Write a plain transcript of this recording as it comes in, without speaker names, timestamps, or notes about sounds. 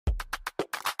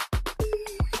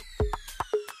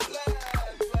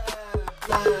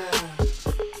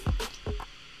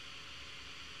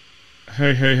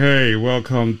Hey,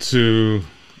 welcome to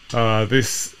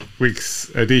this week's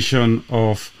edition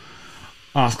of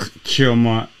Ask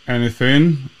Chilma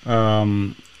Anything.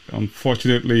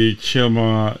 Unfortunately,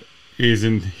 Chilma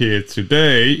isn't here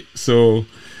today, so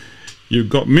you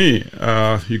got me.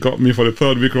 You got me for the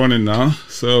third week running now,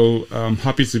 so I'm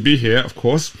happy to be here, of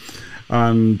course,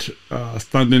 and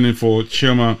standing in for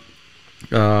Chilma.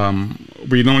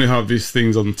 We normally have these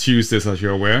things on Tuesdays, as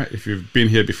you're aware. If you've been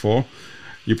here before,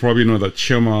 you probably know that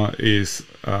Chilma is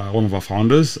one of our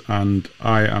founders, and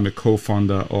I am a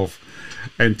co-founder of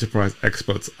Enterprise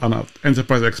Experts. And at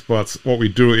Enterprise Experts, what we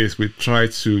do is we try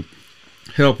to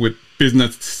help with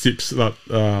business tips that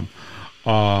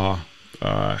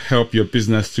help your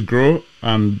business to grow,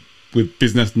 and with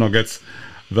business nuggets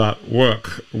that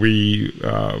work. We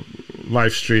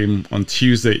live stream on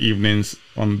Tuesday evenings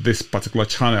on this particular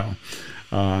channel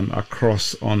and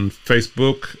across on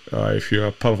Facebook. If you're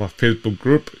a part of our Facebook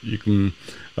group, you can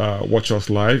watch us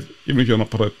live. Even if you're not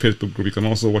part of the Facebook group, you can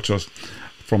also watch us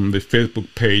from the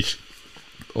Facebook page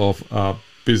of our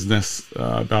business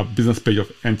page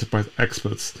of Enterprise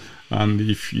Experts. And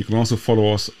if you can also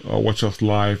follow us or watch us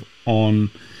live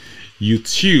on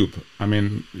YouTube. I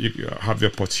mean, you have the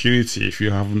opportunity, if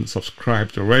you haven't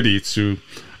subscribed already, to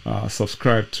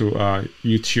subscribe to our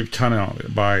YouTube channel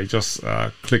by just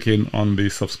clicking on the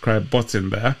subscribe button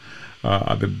there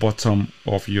at the bottom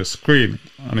of your screen.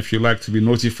 And if you'd like to be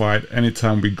notified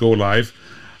anytime we go live,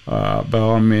 by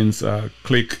all means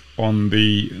click on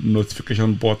the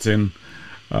notification button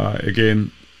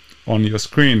again on your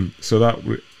screen, so that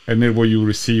will enable you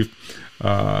receive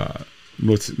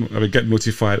get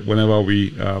notified whenever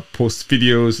we post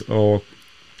videos or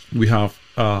we have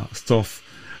stuff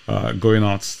going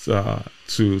out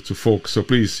to folks. So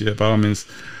please, by all means,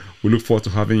 we look forward to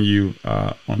having you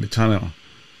on the channel.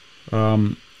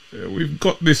 We've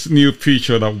got this new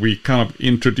feature that we kind of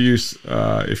introduced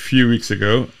a few weeks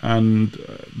ago, and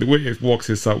the way it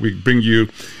works is that we bring you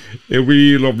a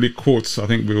really lovely quote. I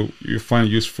think you'll find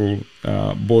useful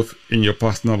both in your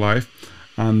personal life,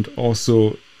 and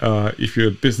also if you're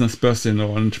a business person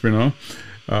or entrepreneur,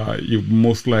 you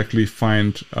most likely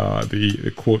find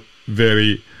the quote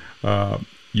very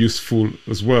useful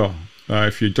as well.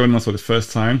 If you're joining us for the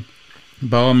first time,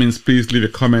 by all means, please leave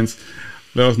your comments.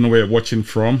 Let us know where you're watching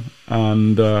from,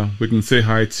 and we can say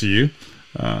hi to you.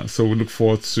 So we look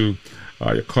forward to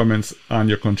your comments and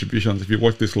your contributions. If you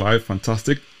watch this live,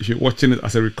 fantastic. If you're watching it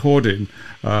as a recording,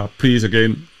 please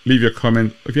again leave your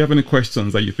comment. If you have any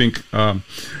questions that you think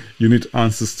you need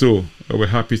answers to, we're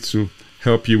happy to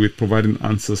help you with providing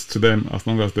answers to them, as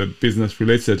long as they're business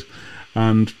related.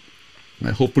 And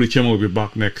hopefully Chema will be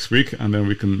back next week, and then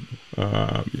we can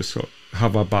just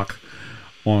have her back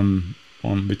on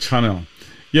the channel.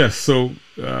 Yes, so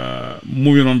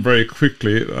moving on very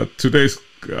quickly, today's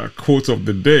quote of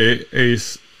the day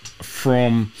is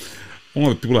from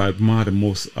one of the people I admire the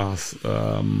most as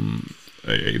a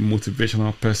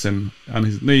motivational person, and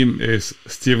his name is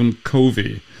Stephen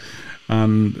Covey.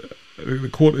 And the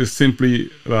quote is simply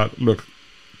that, look,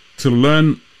 to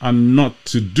learn and not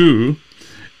to do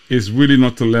is really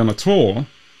not to learn at all,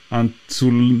 and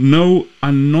to know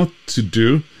and not to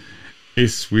do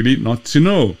is really not to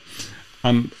know.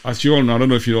 And as you all know, I don't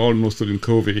know if you all know Stephen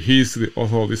Covey. He's the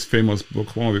author of this famous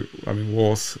book, one of the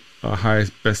world's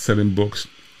highest best-selling books,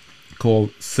 called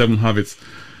 7 Habits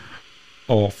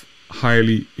of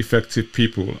Highly Effective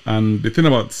People. And the thing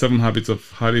about 7 Habits of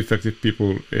Highly Effective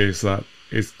People is that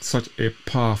it's such a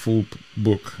powerful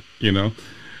book.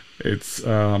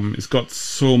 It's got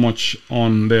so much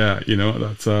on there,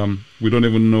 that we don't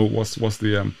even know what's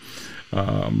the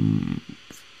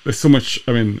there's so much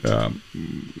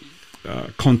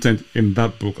content in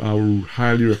that book. I would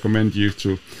highly recommend you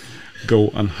to go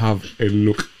and have a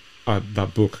look at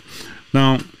that book.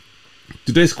 Now,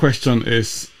 today's question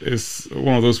is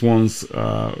one of those ones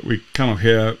we kind of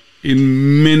hear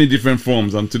in many different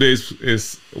forms, and today's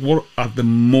is what are the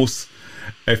most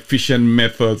efficient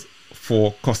methods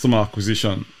for customer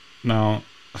acquisition? Now,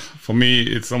 for me,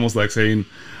 it's almost like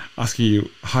asking you,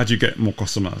 how do you get more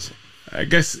customers? I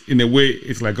guess in a way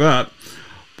it's like that,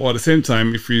 but at the same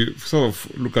time, if you sort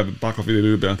of look at the back of it a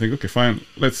little bit and think, okay, fine,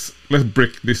 let's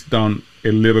break this down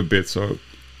a little bit. So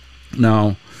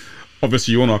now,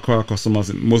 obviously, you want to acquire customers,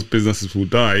 and most businesses will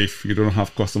die if you don't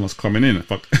have customers coming in. In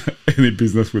fact, any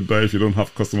business will die if you don't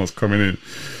have customers coming in.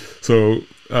 So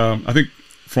I think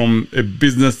from a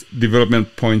business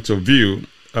development point of view,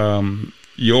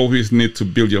 you always need to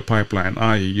build your pipeline.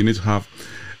 You need to have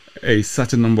a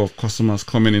certain number of customers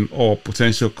coming in, or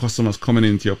potential customers coming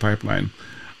into your pipeline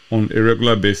on a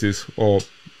regular basis, or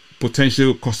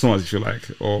potential customers, if you like,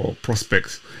 or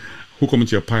prospects who come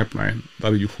into your pipeline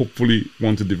that you hopefully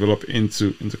want to develop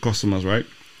into customers, right?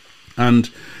 And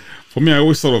for me, I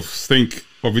always sort of think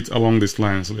of it along these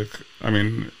lines. Like,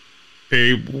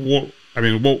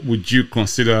 what would you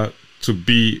consider to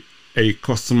be a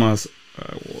customer's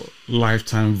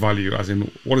lifetime value? As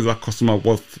in, what is that customer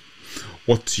worth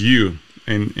to you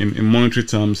in monetary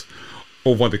terms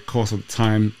over the course of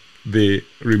time they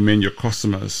remain your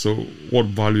customers? So what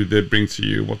value they bring to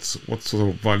you? What sort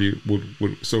of value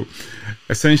would so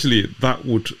essentially that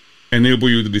would enable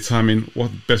you to determine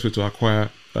what the best way to acquire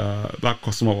that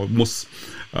customer, or most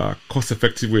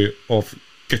cost-effective way of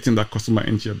getting that customer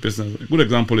into your business. A good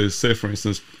example is, say for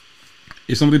instance,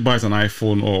 if somebody buys an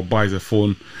iPhone or buys a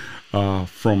phone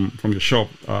from your shop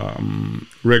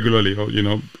regularly, or you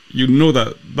know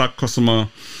that customer,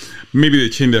 maybe they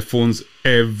change their phones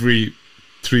every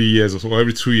 3 years or so, or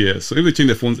every 2 years. So if they change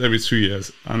their phones every 2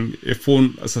 years, and a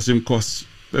phone, let's assume, costs,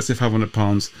 let's say,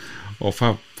 £500 or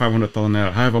 500,000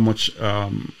 naira, however much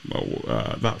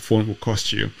that phone will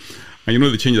cost you, and you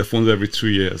know they change their phones every 2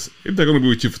 years. If they're going to be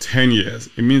with you for 10 years,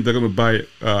 it means they're going to buy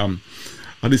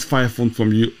at least 5 phones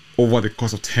from you over the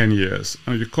course of 10 years.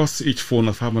 And if it costs each phone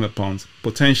of £500,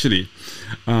 potentially,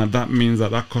 that means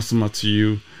that customer to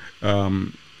you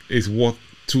is worth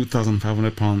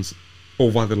 £2,500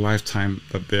 over the lifetime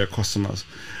that they're customers.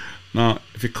 Now,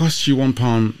 if it costs you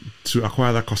 £1 to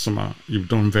acquire that customer, you've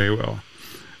done very well.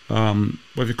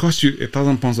 But if it costs you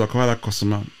 £1,000 to acquire that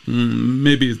customer,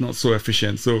 maybe it's not so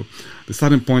efficient. So the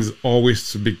starting point is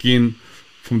always to begin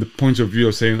from the point of view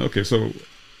of saying, okay, so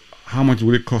how much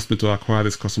will it cost me to acquire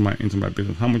this customer into my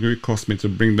business? How much will it cost me to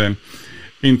bring them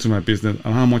into my business?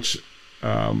 And how much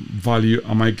value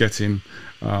am I getting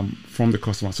from the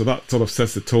customer? So that sort of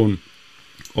sets the tone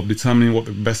of determining what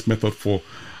the best method for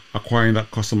acquiring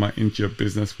that customer into your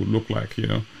business would look like,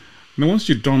 And once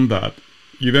you've done that,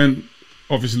 you then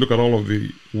obviously look at all of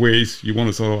the ways you want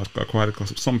to sort of acquire the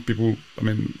customer. Some people,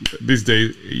 these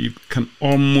days, you can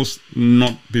almost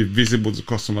not be visible to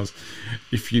customers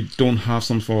if you don't have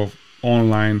some sort of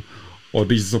online or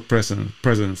digital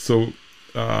presence. So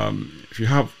if you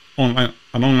have an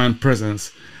online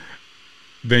presence,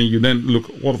 then you then look,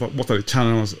 what are the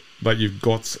channels that you've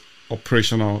got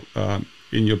operational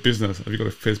in your business? Have you got a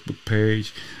Facebook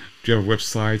page? Do you have a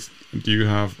website? Do you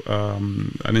have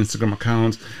an Instagram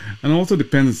account? And it also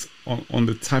depends on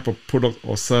the type of product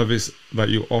or service that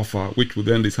you offer, which will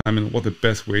then determine what the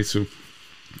best way to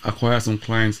acquire some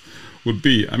clients would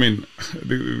be. The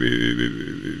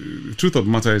truth of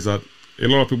the matter is that a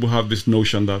lot of people have this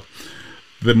notion that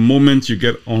the moment you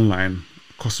get online,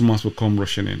 customers will come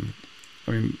rushing in.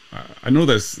 I know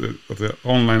there's the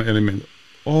online element.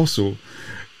 Also,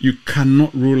 you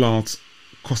cannot rule out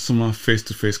customer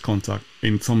face-to-face contact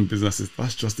in some businesses.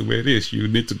 That's just the way it is. You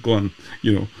need to go and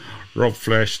rub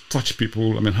flesh, touch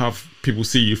people, have people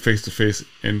see you face-to-face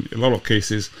in a lot of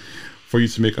cases for you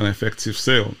to make an effective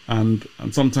sale. And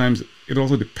sometimes it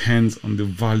also depends on the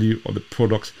value of the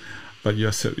product that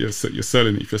you're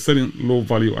selling. If you're selling low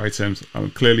value items,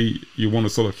 clearly you want to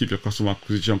sort of keep your customer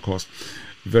acquisition cost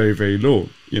very, very low,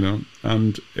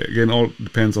 and again, all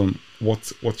depends on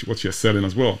what you're selling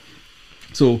as well.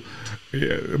 So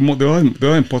the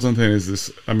other important thing is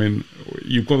this.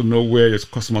 You've got to know where your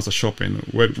customers are shopping.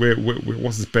 What's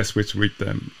the best way to reach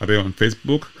them? Are they on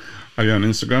Facebook? Are they on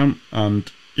Instagram?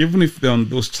 And even if they're on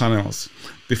those channels,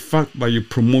 the fact that you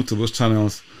promote to those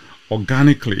channels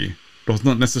organically does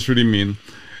not necessarily mean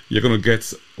you're going to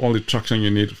get all the traction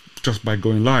you need just by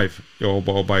going live or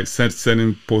by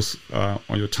sending posts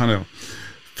on your channel.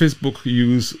 Facebook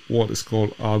use what is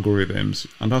called algorithms,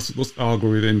 and those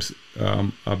algorithms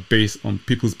are based on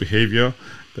people's behavior,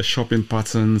 the shopping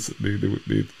patterns,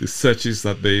 the searches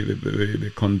that they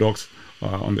conduct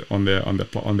on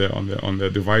their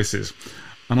devices,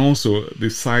 and also the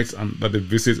sites that they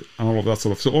visit and all of that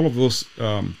sort of. So all of those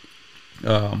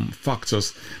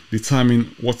factors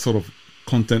determine what sort of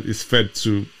content is fed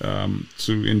to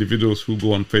individuals who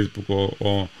go on Facebook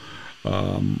or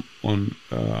on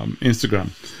Instagram.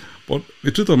 But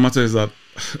the truth of the matter is that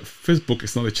Facebook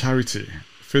is not a charity.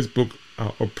 Facebook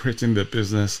are operating their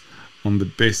business on the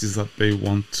basis that they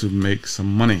want to make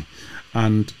some money,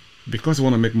 and because you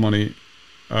want to make money,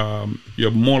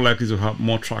 you're more likely to have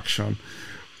more traction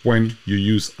when you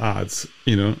use ads,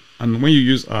 and when you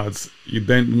use ads, you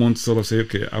then want to sort of say,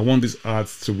 okay, I want these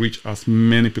ads to reach as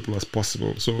many people as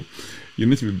possible. So you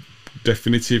need to be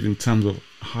definitive in terms of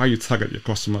how you target your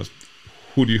customers.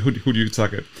 Who do you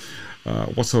target?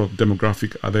 What sort of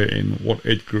demographic are they in? What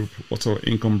age group? What sort of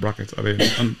income brackets are they in?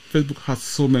 And Facebook has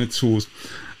so many tools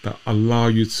that allow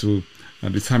you to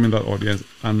determine that audience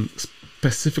and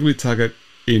specifically target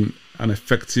in an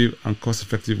effective and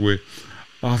cost-effective way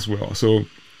as well. So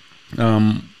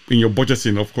in your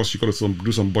budgeting, of course, you got to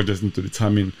do some budgeting to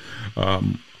determine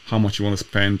how much you want to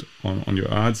spend on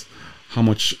your ads, how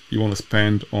much you want to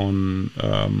spend on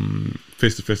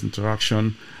face-to-face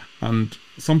interaction. And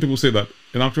some people say that,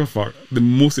 in actual fact, the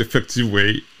most effective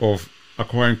way of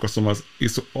acquiring customers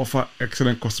is to offer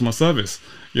excellent customer service.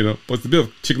 But it's a bit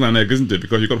of chicken and egg, isn't it?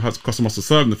 Because you've got to have customers to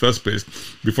serve in the first place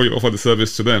before you offer the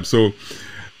service to them. So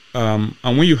and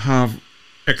when you have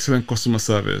excellent customer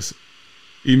service,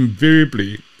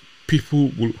 invariably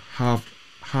people will have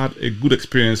had a good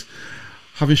experience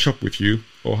having shopped with you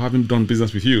or having done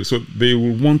business with you. So they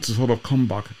will want to sort of come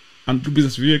back and do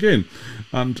business with you again.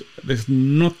 And there's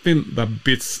nothing that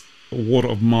beats word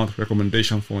of mouth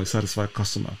recommendation for a satisfied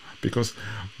customer, because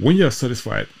when you're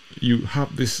satisfied, you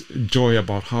have this joy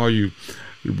about how you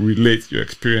relate your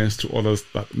experience to others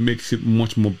that makes it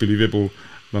much more believable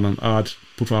than an ad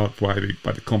put out by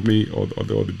the company or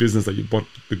the business that you bought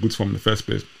the goods from in the first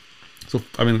place. So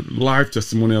live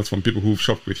testimonials from people who've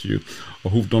shopped with you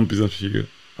or who've done business with you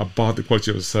about the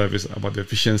quality of the service, about the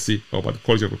efficiency, or about the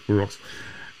quality of the products,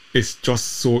 it's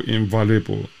just so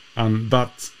invaluable. And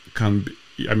that can be,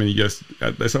 yes,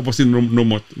 there's obviously no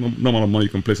amount of money you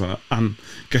can place on it. And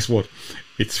guess what?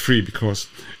 It's free, because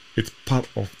it's part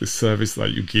of the service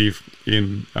that you give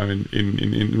in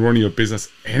running your business.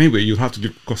 Anyway, you have to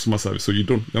give customer service, so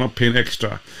you're not paying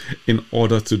extra in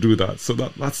order to do that. So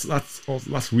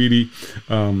that's really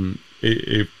a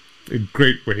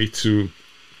great way to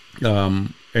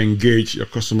engage your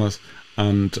customers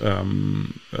and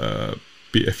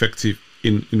be effective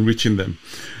in reaching them.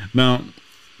 Now,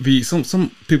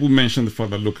 some people mentioned the fact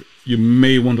that, look, you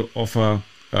may want to offer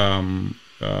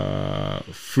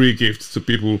free gifts to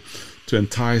people to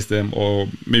entice them, or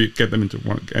maybe get them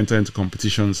enter into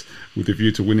competitions with a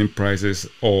view to winning prizes,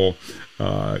 or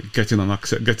getting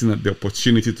the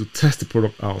opportunity to test the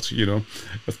product out.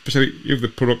 Especially if the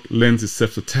product lends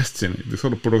itself to testing. The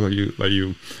sort of product that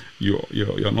your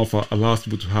offer allows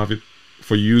people to have it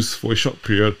for use for a short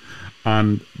period,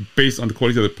 and based on the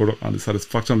quality of the product and the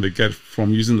satisfaction they get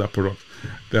from using that product,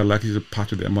 they're likely to part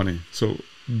with their money. So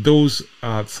those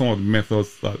are some of the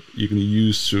methods that you can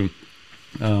use to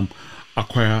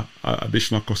acquire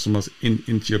additional customers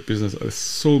into your business. There's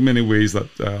so many ways that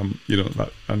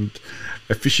and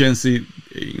efficiency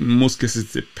in most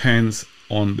cases depends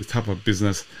on the type of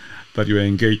business that you're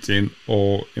engaged in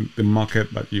or in the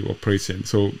market that you operate in.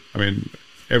 So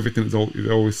everything is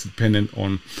always dependent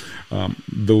on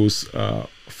those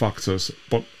factors,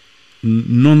 but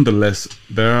nonetheless,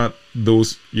 there are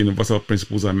those universal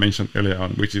principles I mentioned earlier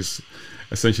on, which is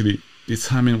essentially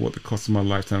determine what the customer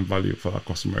lifetime value for that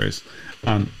customer is,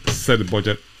 and set a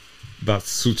budget that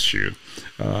suits you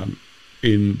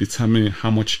in determining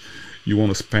how much you want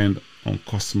to spend on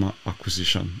customer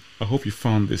acquisition. I hope you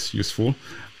found this useful,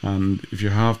 and if you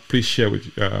have, please share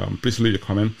please leave your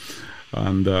comment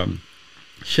and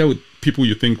share with people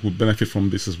you think would benefit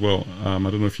from this as well. I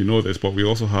don't know if you know this, but we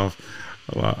also have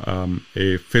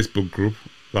a Facebook group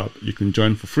that you can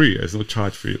join for free. There's no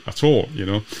charge for you at all.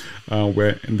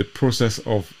 We're in the process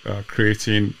of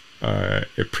creating a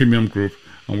premium group,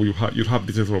 and you'll have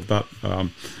details of that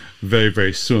very,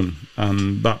 very soon.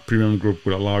 And that premium group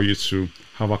will allow you to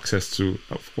have access to,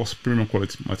 of course, premium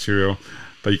quality material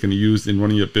that you can use in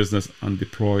running your business and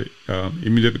deploy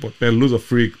immediately. But there are loads of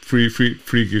free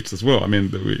gifts as well.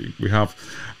 We have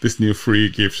this new free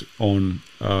gift on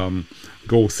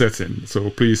goal setting.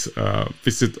 So please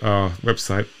visit our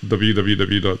website,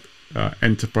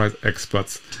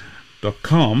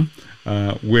 www.enterpriseexperts.com,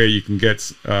 where you can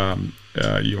get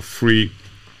your free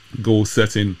goal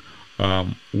setting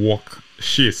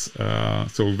worksheets.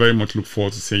 So we very much look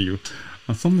forward to seeing you.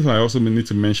 And something I also need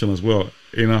to mention as well,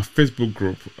 in our Facebook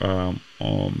group,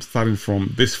 starting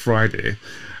from this Friday,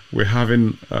 we're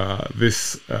having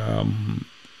this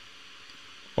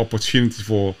opportunity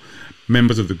for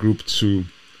members of the group to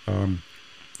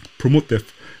promote their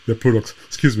products.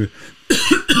 Excuse me.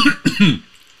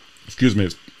 Excuse me.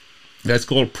 That's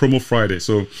called Promo Friday.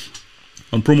 So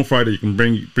on Promo Friday, you can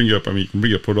bring your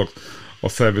your product or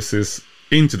services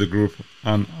into the group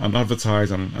and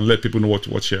advertise and let people know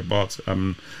what you're about.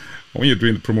 When you're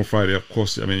doing the Promo Friday, of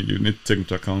course, you need to take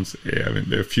into account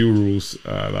there are a few rules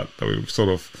that we've sort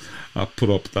of put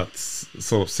up that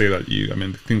sort of say that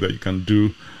the things that you can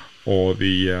do, or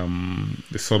the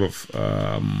sort of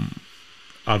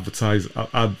ads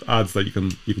that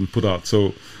you can put out.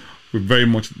 So we very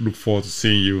much look forward to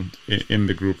seeing you in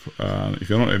the group. If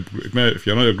you're not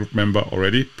a group member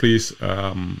already, please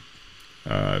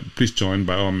please join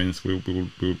by all means. We will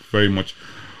very much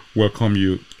welcome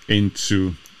you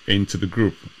into into the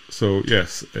group. So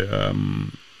yes,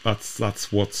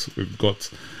 that's what we've got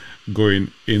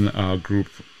going in our group,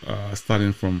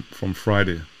 starting from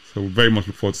Friday. So very much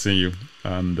look forward to seeing you,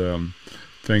 and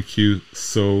thank you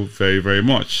so very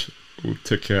much. We'll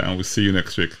take care, and we'll see you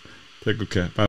next week. Take good care. Bye.